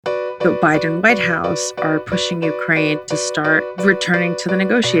The Biden White House are pushing Ukraine to start returning to the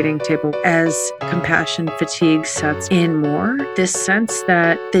negotiating table as compassion fatigue sets in more. This sense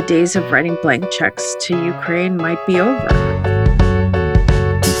that the days of writing blank checks to Ukraine might be over.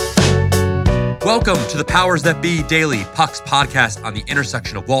 Welcome to the Powers That Be Daily Pucks podcast on the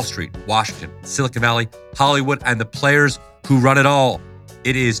intersection of Wall Street, Washington, Silicon Valley, Hollywood, and the players who run it all.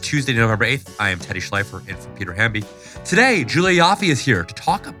 It is Tuesday, November 8th. I am Teddy Schleifer in for Peter Hamby. Today, Julia Ioffe is here to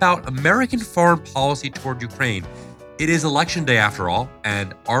talk about American foreign policy toward Ukraine. It is election day after all,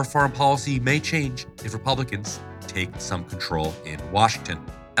 and our foreign policy may change if Republicans take some control in Washington.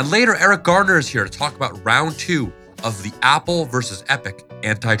 And later, Eric Gardner is here to talk about round two of the Apple versus Epic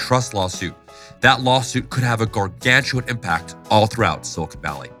antitrust lawsuit. That lawsuit could have a gargantuan impact all throughout Silicon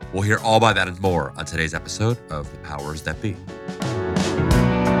Valley. We'll hear all about that and more on today's episode of The Powers That Be.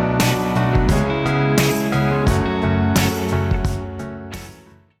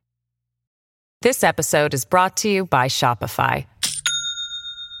 This episode is brought to you by Shopify.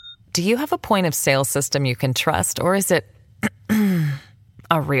 Do you have a point of sale system you can trust, or is it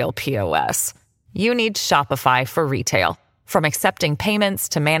a real POS? You need Shopify for retail. From accepting payments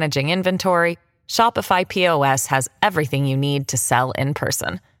to managing inventory, Shopify POS has everything you need to sell in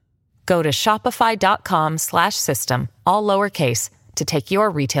person. Go to shopify.com/system, all lowercase, to take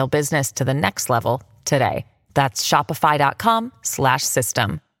your retail business to the next level today. That's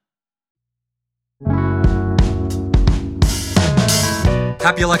shopify.com/system.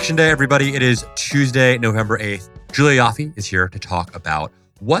 Happy Election Day, everybody. It is Tuesday, November 8th. Julia Ioffe is here to talk about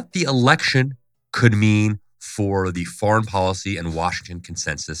what the election could mean for the foreign policy and Washington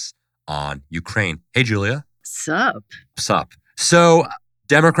consensus on Ukraine. Hey, Julia. Sup? Sup. So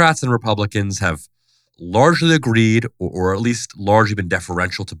Democrats and Republicans have largely agreed, or at least largely been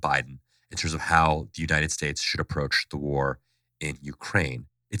deferential to Biden in terms of how the United States should approach the war in Ukraine.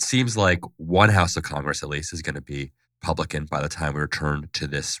 It seems like one house of Congress, at least, is going to be Republican by the time we return to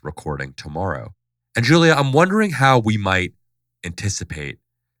this recording tomorrow. And Julia, I'm wondering how we might anticipate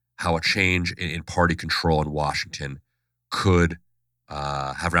how a change in party control in Washington could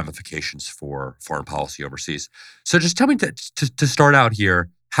have ramifications for foreign policy overseas. So just tell me to start out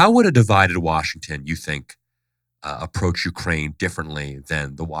here, how would a divided Washington, you think, approach Ukraine differently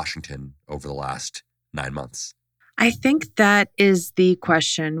than the Washington over the last 9 months? I think that is the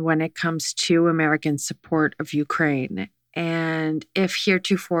question when it comes to American support of Ukraine. And if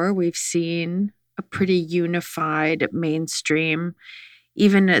heretofore we've seen a pretty unified mainstream,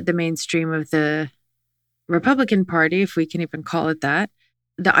 even the mainstream of the Republican Party, if we can even call it that,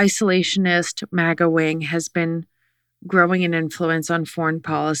 the isolationist MAGA wing has been growing in influence on foreign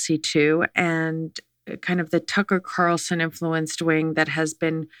policy too. And kind of the Tucker Carlson influenced wing that has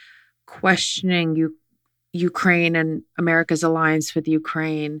been questioning Ukraine and America's alliance with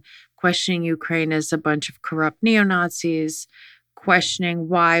Ukraine, questioning Ukraine as a bunch of corrupt neo-Nazis, questioning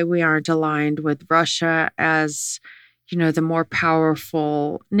why we aren't aligned with Russia as, you know, the more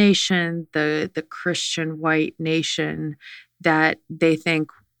powerful nation, the Christian white nation that they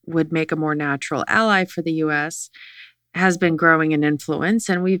think would make a more natural ally for the U.S., has been growing in influence.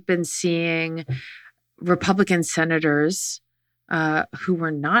 And we've been seeing Republican senators who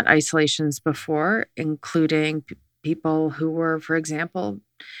were not isolations before, including people who were, for example,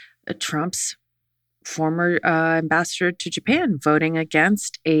 Trump's former ambassador to Japan, voting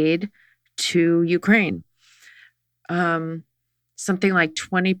against aid to Ukraine. Something like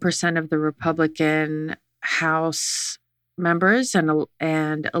 20% of the Republican House members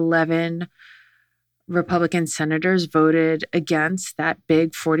and 11 Republican senators voted against that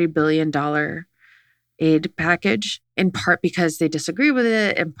big $40 billion aid package, in part because they disagree with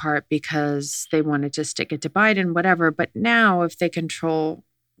it, in part because they wanted to stick it to Biden, whatever. But now if they control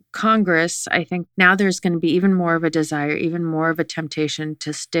Congress, I think now there's going to be even more of a desire, even more of a temptation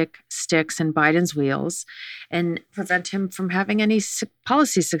to stick sticks in Biden's wheels and prevent him from having any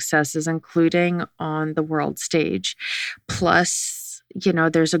policy successes, including on the world stage. Plus, you know,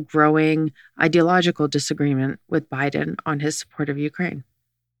 there's a growing ideological disagreement with Biden on his support of Ukraine.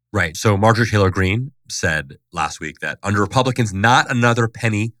 Right. So Marjorie Taylor Greene said last week that under Republicans, not another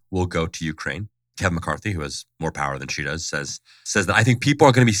penny will go to Ukraine. Kevin McCarthy, who has more power than she does, says that I think people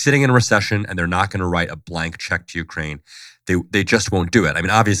are going to be sitting in a recession and they're not going to write a blank check to Ukraine. They just won't do it. I mean,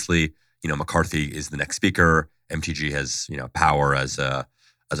 obviously, you know, McCarthy is the next speaker. MTG has, you know, power as a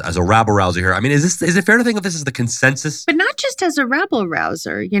rabble-rouser here. I mean, is it fair to think of this as the consensus? But not just as a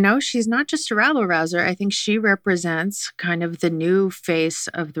rabble-rouser, you know? She's not just a rabble-rouser. I think she represents kind of the new face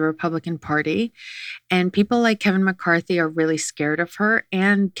of the Republican Party. And people like Kevin McCarthy are really scared of her.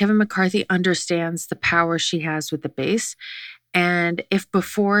 And Kevin McCarthy understands the power she has with the base. And if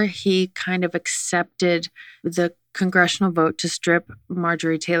before he kind of accepted the congressional vote to strip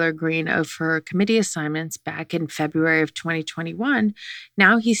Marjorie Taylor Greene of her committee assignments back in February of 2021,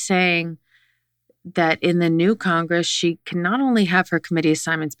 now he's saying that in the new Congress, she can not only have her committee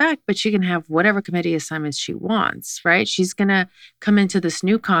assignments back, but she can have whatever committee assignments she wants, right? She's going to come into this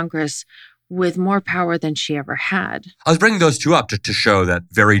new Congress with more power than she ever had. I was bringing those two up to show that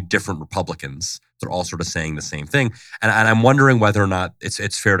very different Republicans, they're all sort of saying the same thing. And I'm wondering whether or not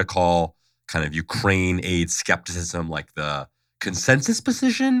it's fair to call kind of Ukraine aid skepticism like the consensus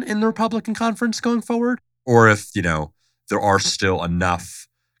position in the Republican conference going forward, or if, there are still enough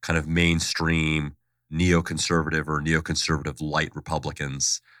kind of mainstream neoconservative or neoconservative light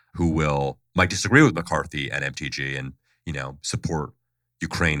Republicans who might disagree with McCarthy and MTG and, support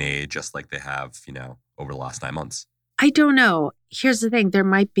Ukraine aid just like they have, over the last 9 months. I don't know. Here's the thing. There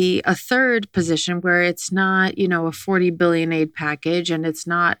might be a third position where it's not, a 40 billion aid package and it's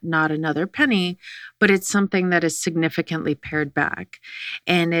not another penny, but it's something that is significantly pared back.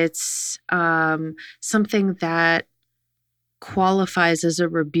 And it's something that qualifies as a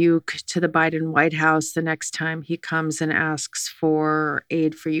rebuke to the Biden White House the next time he comes and asks for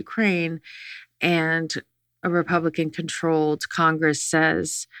aid for Ukraine. And a Republican-controlled Congress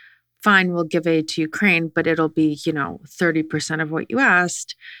says, fine, we'll give aid to Ukraine, but it'll be, 30% of what you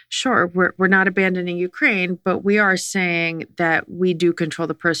asked. Sure, we're not abandoning Ukraine, but we are saying that we do control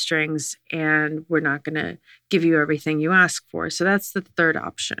the purse strings and we're not going to give you everything you ask for. So that's the third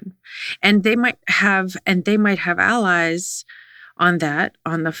option. And they might have allies on that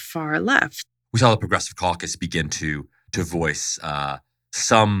on the far left. We saw the Progressive Caucus begin to voice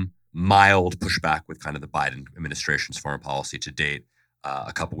some mild pushback with kind of the Biden administration's foreign policy to date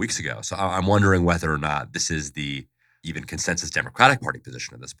a couple weeks ago. So I'm wondering whether or not this is the even consensus Democratic Party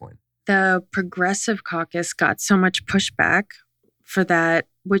position at this point. The Progressive Caucus got so much pushback for that,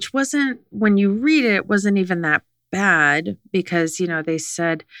 which wasn't, when you read it, wasn't even that bad because, they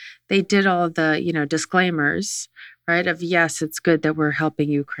said they did all the, disclaimers, right? Of yes, it's good that we're helping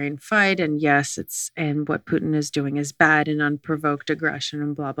Ukraine fight. And yes, and what Putin is doing is bad and unprovoked aggression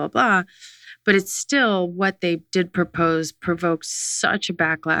and blah, blah, blah. But it's still what they did propose provoked such a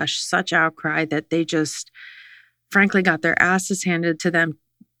backlash, such outcry that they just frankly got their asses handed to them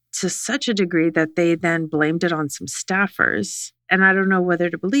to such a degree that they then blamed it on some staffers. And I don't know whether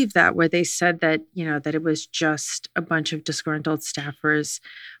to believe that, where they said that, that it was just a bunch of disgruntled staffers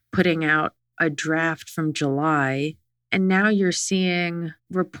putting out a draft from July. And now you're seeing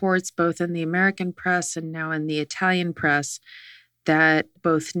reports both in the American press and now in the Italian press that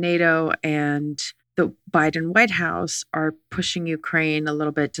both NATO and the Biden White House are pushing Ukraine a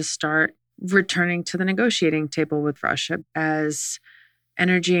little bit to start returning to the negotiating table with Russia as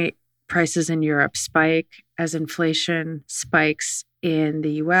energy prices in Europe spike, as inflation spikes in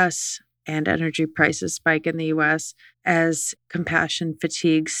the US and energy prices spike in the US, as compassion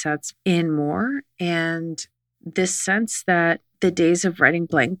fatigue sets in more. And this sense that the days of writing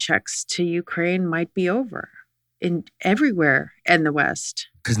blank checks to Ukraine might be over in everywhere in the West.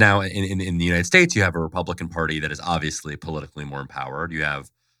 Because now in the United States, you have a Republican Party that is obviously politically more empowered. You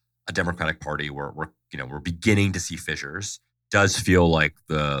have a Democratic Party where we're beginning to see fissures. Does feel like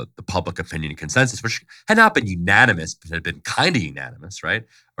the public opinion consensus, which had not been unanimous, but had been kind of unanimous, right?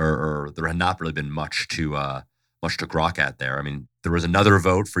 Or there had not really been much to grok at there. I mean, there was another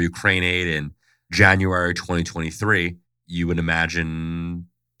vote for Ukraine aid in January 2023. You would imagine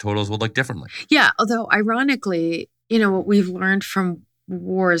totals would look differently. Yeah, although ironically, what we've learned from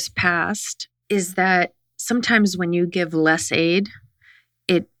wars past is that sometimes when you give less aid,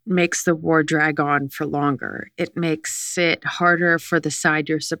 it makes the war drag on for longer. It makes it harder for the side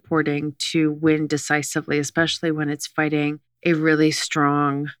you're supporting to win decisively, especially when it's fighting a really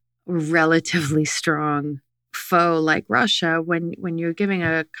strong, relatively strong foe like Russia. When you're giving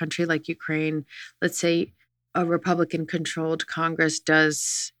a country like Ukraine, let's say a Republican-controlled Congress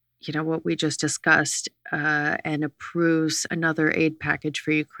does, what we just discussed, and approves another aid package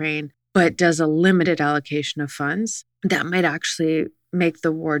for Ukraine, but does a limited allocation of funds, that might actually make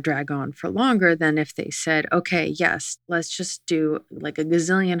the war drag on for longer than if they said, okay, yes, let's just do like a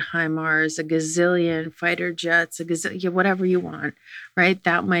gazillion HIMARS, a gazillion fighter jets, whatever you want, right?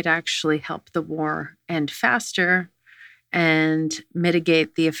 That might actually help the war end faster and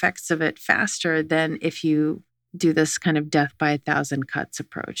mitigate the effects of it faster than if you do this kind of death by 1,000 cuts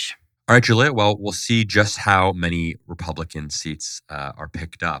approach. All right, Julia. Well, we'll see just how many Republican seats are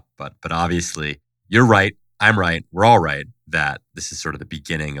picked up. But obviously, you're right. I'm right. We're all right that this is sort of the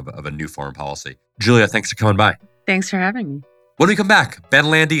beginning of a new foreign policy. Julia, thanks for coming by. Thanks for having me. When we come back, Ben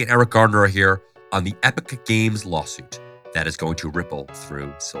Landy and Eric Gardner are here on the Epic Games lawsuit. that is going to ripple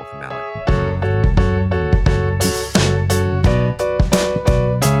through Silicon Valley.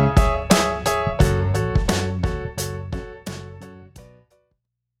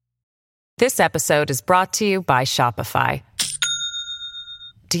 This episode is brought to you by Shopify.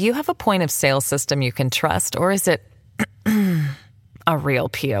 Do you have a point of sale system you can trust, or is it a real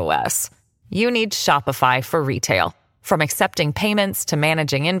POS? You need Shopify for retail. From accepting payments to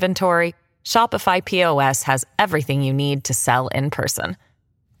managing inventory, Shopify POS has everything you need to sell in person.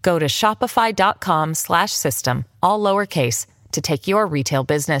 Go to shopify.com/system, all lowercase, to take your retail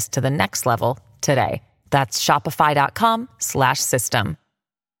business to the next level today. That's shopify.com/system.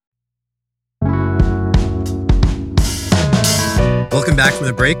 Welcome back from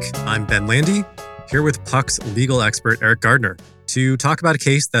the break. I'm Ben Landy, here with Puck's legal expert, Eric Gardner, to talk about a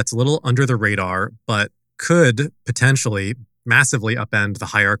case that's a little under the radar, but could potentially massively upend the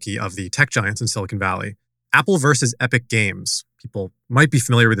hierarchy of the tech giants in Silicon Valley. Apple versus Epic Games. People might be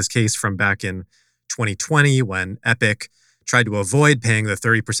familiar with this case from back in 2020 when Epic tried to avoid paying the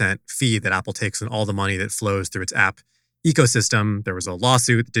 30% fee that Apple takes on all the money that flows through its app ecosystem. There was a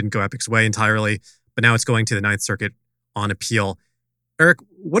lawsuit that didn't go Epic's way entirely, but now it's going to the Ninth Circuit on appeal. Eric,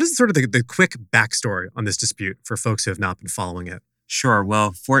 what is sort of the quick backstory on this dispute for folks who have not been following it? Sure.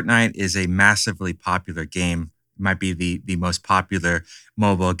 Well, Fortnite is a massively popular game. It might be the most popular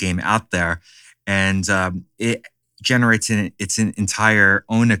mobile game out there. And it generates its entire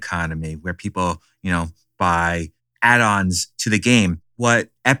own economy where people, buy add-ons to the game.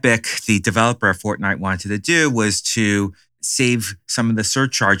 What Epic, the developer of Fortnite, wanted to do was to save some of the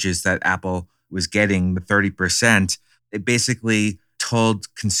surcharges that Apple was getting, the 30%. It basically told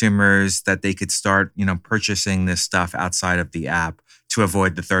consumers that they could start, purchasing this stuff outside of the app to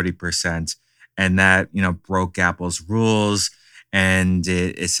avoid the 30%. And that, broke Apple's rules. And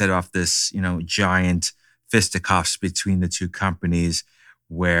it set off this, giant fisticuffs between the two companies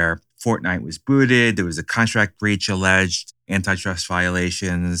where Fortnite was booted. There was a contract breach alleged, antitrust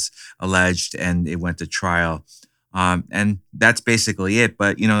violations alleged, and it went to trial. And that's basically it.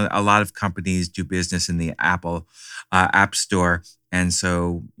 But, a lot of companies do business in the Apple App Store. And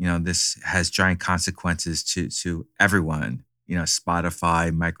so, this has giant consequences to everyone,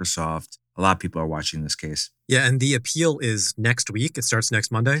 Spotify, Microsoft. A lot of people are watching this case. Yeah, and the appeal is next week. It starts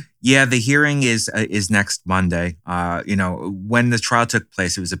next Monday. Yeah, the hearing is next Monday. When the trial took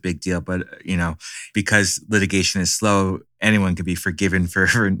place, it was a big deal, but because litigation is slow, anyone could be forgiven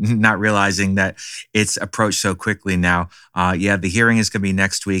for not realizing that it's approached so quickly now. The hearing is going to be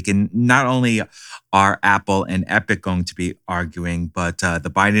next week, and not only are Apple and Epic going to be arguing, but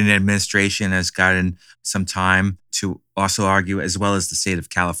the Biden administration has gotten some time to also argue, as well as the state of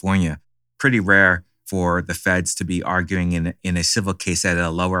California. Pretty rare for the feds to be arguing in a civil case at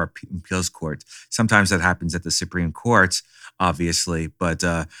a lower appeals court. Sometimes that happens at the Supreme Court, obviously, but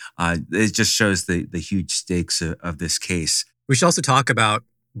it just shows the huge stakes of this case. We should also talk about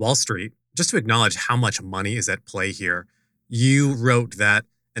Wall Street, just to acknowledge how much money is at play here. You wrote that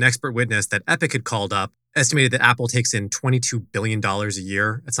an expert witness that Epic had called up estimated that Apple takes in $22 billion a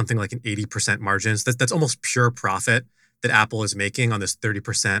year at something like an 80% margin. So that's almost pure profit that Apple is making on this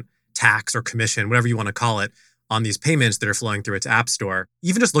 30% tax or commission, whatever you want to call it, on these payments that are flowing through its app store.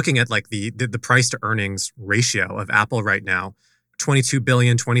 Even just looking at like the price to earnings ratio of Apple right now, 22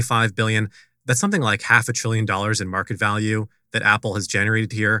 billion, 25 billion, that's something like $500 billion in market value that Apple has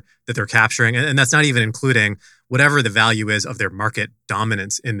generated here that they're capturing. And that's not even including whatever the value is of their market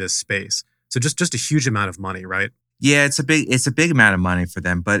dominance in this space. So just a huge amount of money, right? Yeah, it's a big amount of money for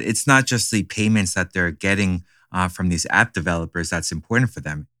them, but it's not just the payments that they're getting from these app developers that's important for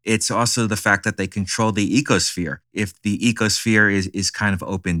them. It's also the fact that they control the ecosphere. If the ecosphere is kind of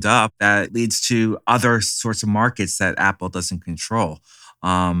opened up, that leads to other sorts of markets that Apple doesn't control.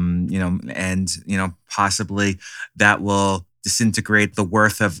 Possibly that will disintegrate the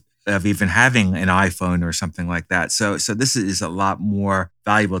worth of even having an iPhone or something like that. So this is a lot more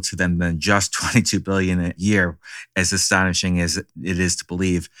valuable to them than just $22 billion a year, as astonishing as it is to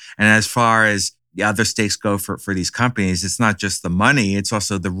believe. And as far as the other stakes go for these companies, it's not just the money, it's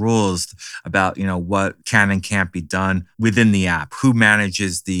also the rules about, what can and can't be done within the app, who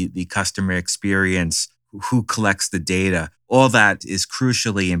manages the customer experience, who collects the data. All that is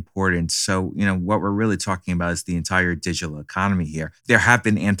crucially important. So, what we're really talking about is the entire digital economy here. There have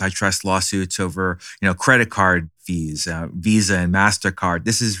been antitrust lawsuits over, credit card fees, Visa and MasterCard.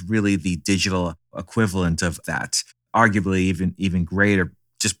 This is really the digital equivalent of that, arguably even greater,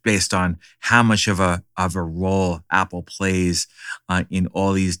 just based on how much of a role Apple plays in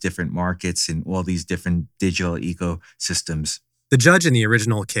all these different markets and all these different digital ecosystems. The judge in the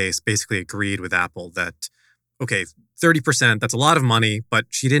original case basically agreed with Apple that okay, 30%, that's a lot of money, but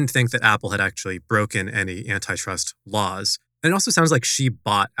she didn't think that Apple had actually broken any antitrust laws. And it also sounds like she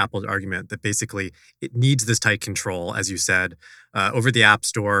bought Apple's argument that basically it needs this tight control, as you said, over the App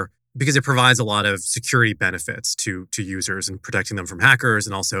Store, because it provides a lot of security benefits to users and protecting them from hackers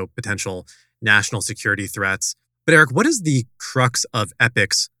and also potential national security threats. But Eric, what is the crux of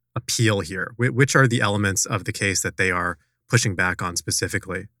Epic's appeal here? Which are the elements of the case that they are pushing back on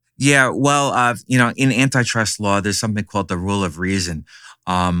specifically? Yeah, well, in antitrust law, there's something called the rule of reason,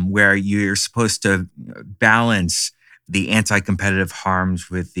 where you're supposed to balance the anti-competitive harms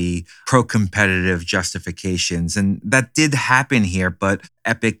with the pro-competitive justifications. And that did happen here, but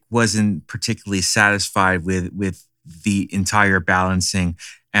Epic wasn't particularly satisfied with the entire balancing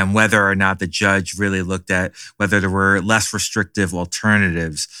and whether or not the judge really looked at whether there were less restrictive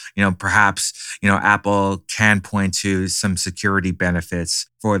alternatives. Perhaps, Apple can point to some security benefits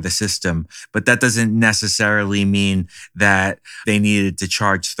for the system, but that doesn't necessarily mean that they needed to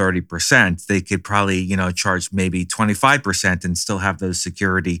charge 30%. They could probably, charge maybe 25% and still have those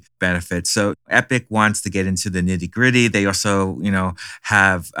security benefits. So Epic wants to get into the nitty-gritty. They also,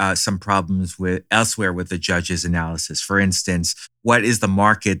 have some problems with elsewhere with the judge's analysis. For instance, what is the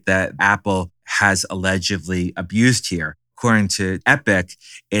market that Apple has allegedly abused here? According to Epic,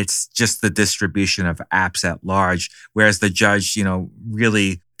 it's just the distribution of apps at large, whereas the judge,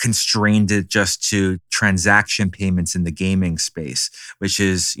 really constrained it just to transaction payments in the gaming space, which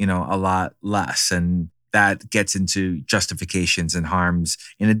is, a lot less. And that gets into justifications and harms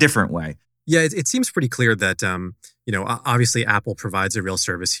in a different way. Yeah, it seems pretty clear that, obviously Apple provides a real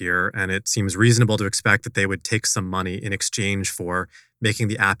service here, and it seems reasonable to expect that they would take some money in exchange for making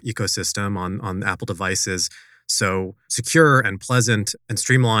the app ecosystem on Apple devices so secure and pleasant and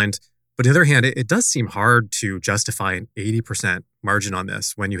streamlined. But on the other hand, it does seem hard to justify an 80% margin on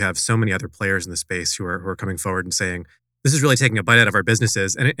this when you have so many other players in the space who are coming forward and saying, this is really taking a bite out of our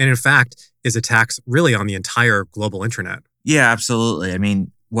businesses. And in fact, is a tax really on the entire global internet. Yeah, absolutely. I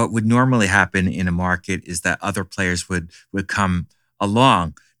mean, what would normally happen in a market is that other players would come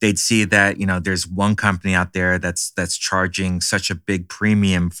along. They'd see that, there's one company out there that's charging such a big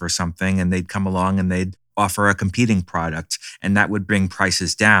premium for something, and they'd come along and they'd offer a competing product, and that would bring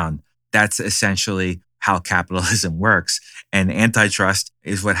prices down. That's essentially how capitalism works. And antitrust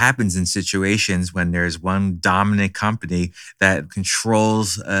is what happens in situations when there's one dominant company that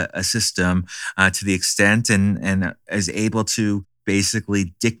controls a system to the extent and is able to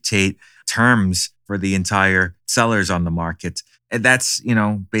basically dictate terms for the entire sellers on the market. And that's,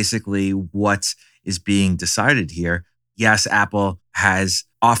 basically what is being decided here. Yes, Apple has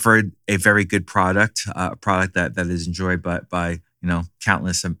offered a very good product, a product that is enjoyed by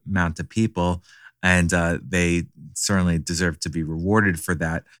countless amount of people, and they certainly deserve to be rewarded for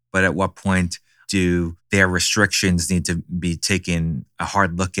that. But at what point do their restrictions need to be taken a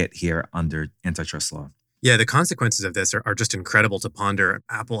hard look at here under antitrust law? Yeah, the consequences of this are just incredible to ponder.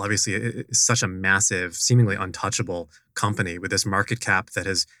 Apple obviously is such a massive, seemingly untouchable company with this market cap that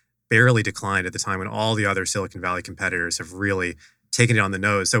has barely declined at the time when all the other Silicon Valley competitors have really taken it on the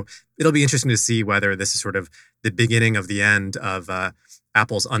nose. So it'll be interesting to see whether this is sort of the beginning of the end of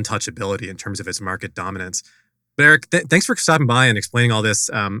Apple's untouchability in terms of its market dominance. But Eric, thanks for stopping by and explaining all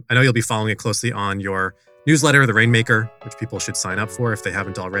this. I know you'll be following it closely on your newsletter, The Rainmaker, which people should sign up for if they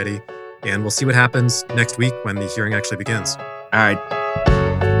haven't already. And we'll see what happens next week when the hearing actually begins. All right.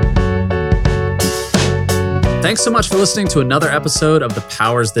 Thanks so much for listening to another episode of The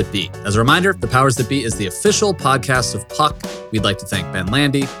Powers That Be. As a reminder, The Powers That Be is the official podcast of Puck. We'd like to thank Ben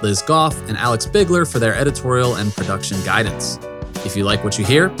Landy, Liz Goff, and Alex Bigler for their editorial and production guidance. If you like what you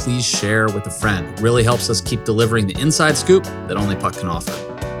hear, please share with a friend. It really helps us keep delivering the inside scoop that only Puck can offer.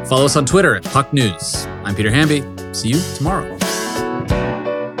 Follow us on Twitter at Puck News. I'm Peter Hamby. See you tomorrow.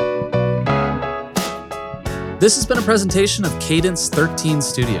 This has been a presentation of Cadence 13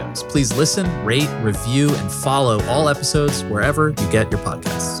 Studios. Please listen, rate, review, and follow all episodes wherever you get your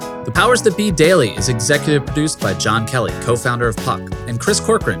podcasts. The Powers That Be Daily is executive produced by John Kelly, co-founder of Puck, and Chris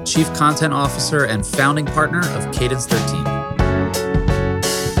Corcoran, chief content officer and founding partner of Cadence 13.